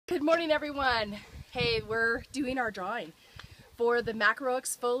Good morning, everyone. Hey, we're doing our drawing for the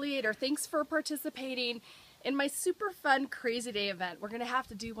Macro-Exfoliator. Thanks for participating in my super fun Crazy Day event. We're gonna have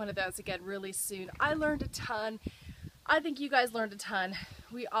to do one of those again really soon. I learned a ton. I think you guys learned a ton.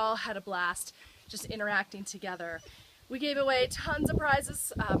 We all had a blast just interacting together. We gave away tons of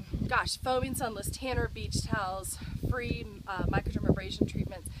prizes. Foaming sunless tanner, beach towels, free microdermabrasion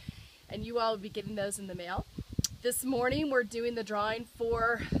treatments, and you all will be getting those in the mail. This morning we're doing the drawing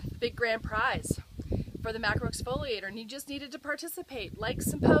for the big grand prize for the Macro-Exfoliator, and you just needed to participate, like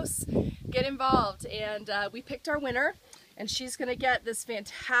some posts, get involved, and we picked our winner, and she's going to get this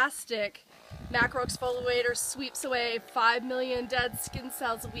fantastic Macro-Exfoliator. Sweeps away 5 million dead skin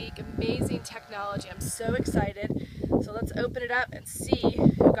cells a week. Amazing technology. I'm so excited. So let's open it up and see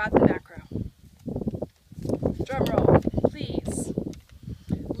who got the macro. Drum roll, please.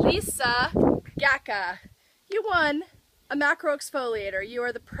 Lisa Gacka, you won a Macro-Exfoliator. You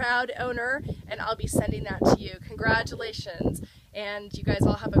are the proud owner, and I'll be sending that to you. Congratulations, and you guys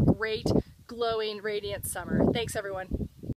all have a great, glowing, radiant summer. Thanks, everyone.